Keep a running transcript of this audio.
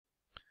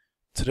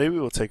Today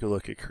we will take a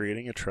look at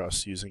creating a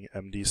truss using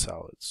MD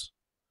solids.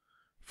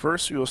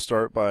 First, we will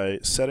start by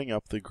setting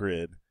up the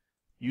grid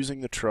using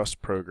the Truss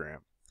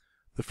program.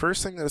 The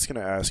first thing that it's going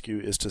to ask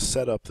you is to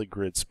set up the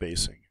grid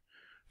spacing.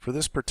 For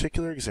this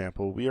particular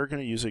example, we are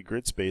going to use a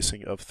grid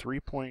spacing of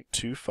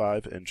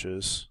 3.25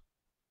 inches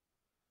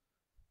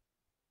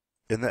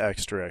in the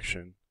X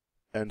direction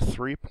and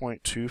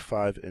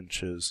 3.25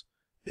 inches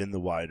in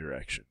the Y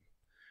direction.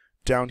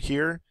 Down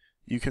here,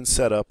 you can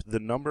set up the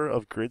number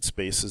of grid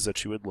spaces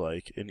that you would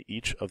like in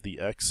each of the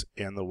X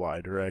and the Y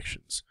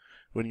directions.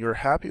 When you are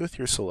happy with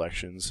your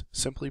selections,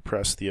 simply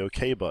press the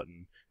OK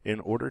button in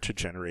order to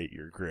generate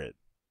your grid.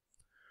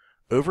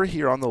 Over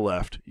here on the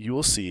left, you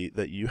will see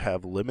that you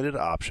have limited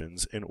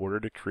options in order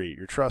to create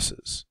your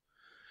trusses.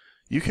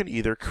 You can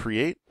either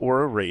create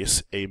or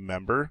erase a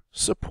member,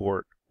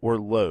 support, or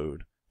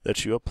load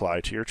that you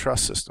apply to your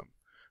truss system.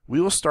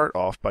 We will start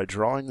off by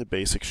drawing the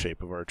basic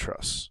shape of our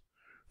truss.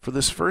 For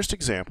this first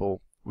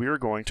example, we are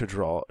going to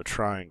draw a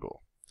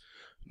triangle.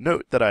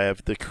 Note that I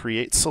have the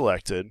create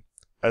selected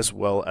as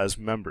well as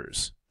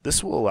members.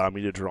 This will allow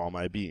me to draw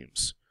my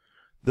beams.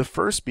 The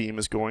first beam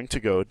is going to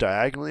go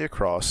diagonally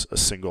across a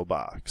single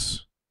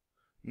box.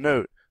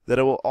 Note that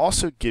it will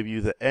also give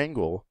you the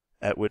angle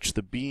at which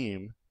the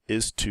beam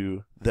is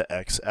to the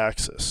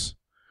x-axis.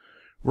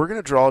 We're going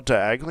to draw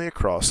diagonally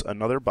across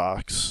another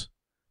box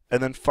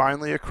and then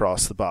finally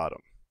across the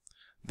bottom.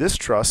 This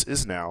truss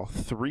is now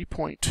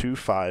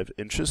 3.25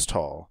 inches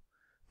tall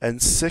and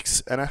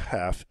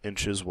 6.5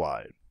 inches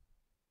wide.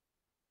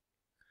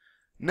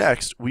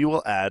 Next, we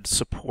will add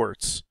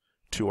supports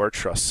to our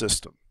truss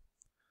system.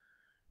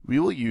 We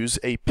will use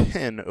a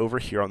pin over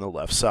here on the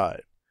left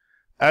side.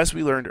 As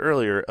we learned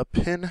earlier, a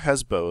pin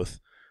has both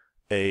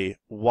a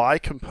Y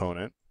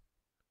component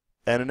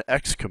and an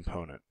X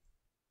component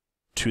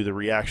to the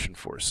reaction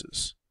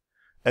forces.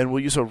 And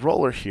we'll use a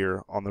roller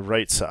here on the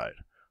right side.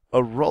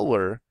 A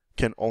roller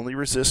can only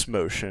resist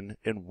motion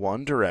in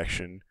one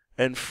direction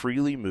and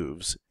freely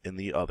moves in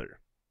the other.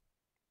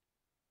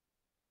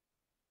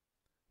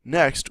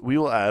 Next, we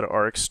will add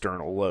our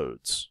external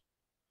loads.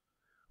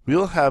 We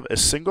will have a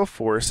single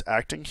force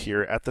acting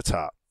here at the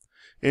top.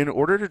 In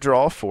order to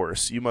draw a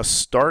force, you must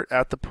start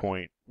at the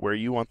point where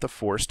you want the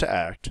force to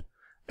act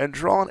and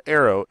draw an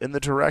arrow in the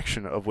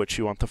direction of which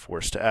you want the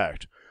force to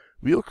act.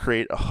 We will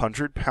create a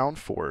 100-pound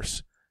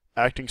force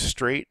acting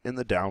straight in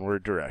the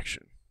downward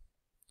direction.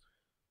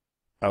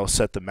 I will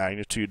set the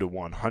magnitude to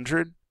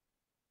 100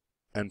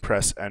 and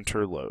press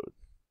enter load.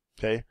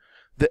 Okay?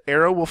 The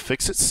arrow will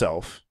fix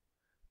itself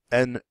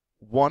and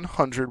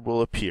 100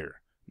 will appear.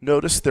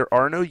 Notice there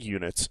are no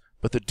units,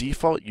 but the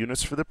default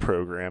units for the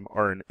program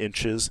are in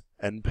inches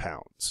and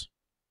pounds.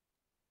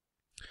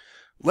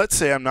 Let's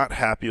say I'm not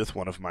happy with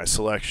one of my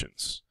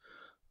selections.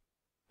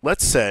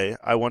 Let's say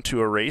I want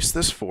to erase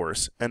this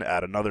force and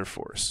add another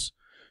force.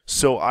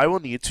 So I will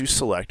need to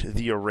select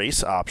the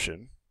erase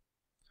option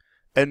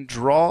and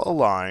draw a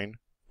line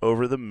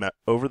over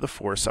the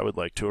force I would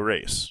like to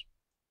erase.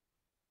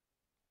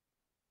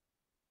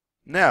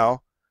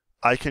 Now,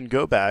 I can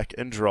go back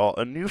and draw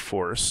a new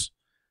force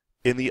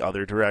in the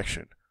other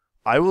direction.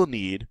 I will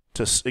need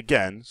to,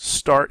 again,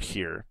 start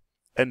here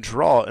and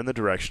draw in the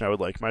direction I would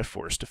like my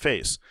force to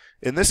face.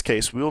 In this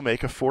case, we will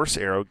make a force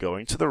arrow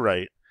going to the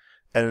right,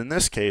 and in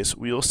this case,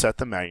 we will set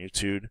the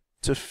magnitude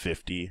to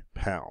 50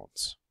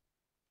 pounds.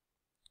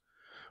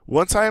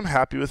 Once I am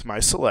happy with my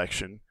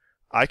selection,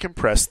 I can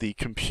press the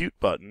compute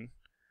button,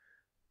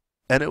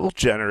 and it will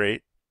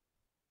generate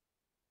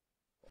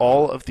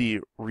all of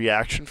the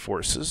reaction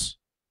forces.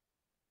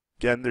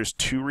 Again, there's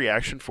two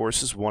reaction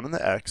forces, one in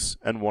the X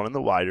and one in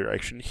the Y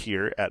direction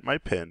here at my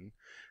pin,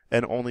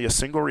 and only a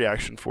single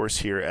reaction force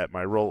here at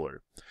my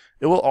roller.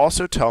 It will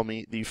also tell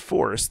me the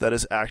force that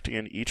is acting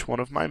in each one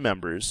of my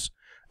members,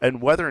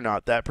 and whether or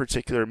not that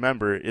particular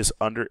member is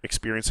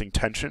experiencing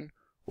tension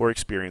or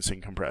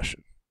experiencing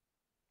compression.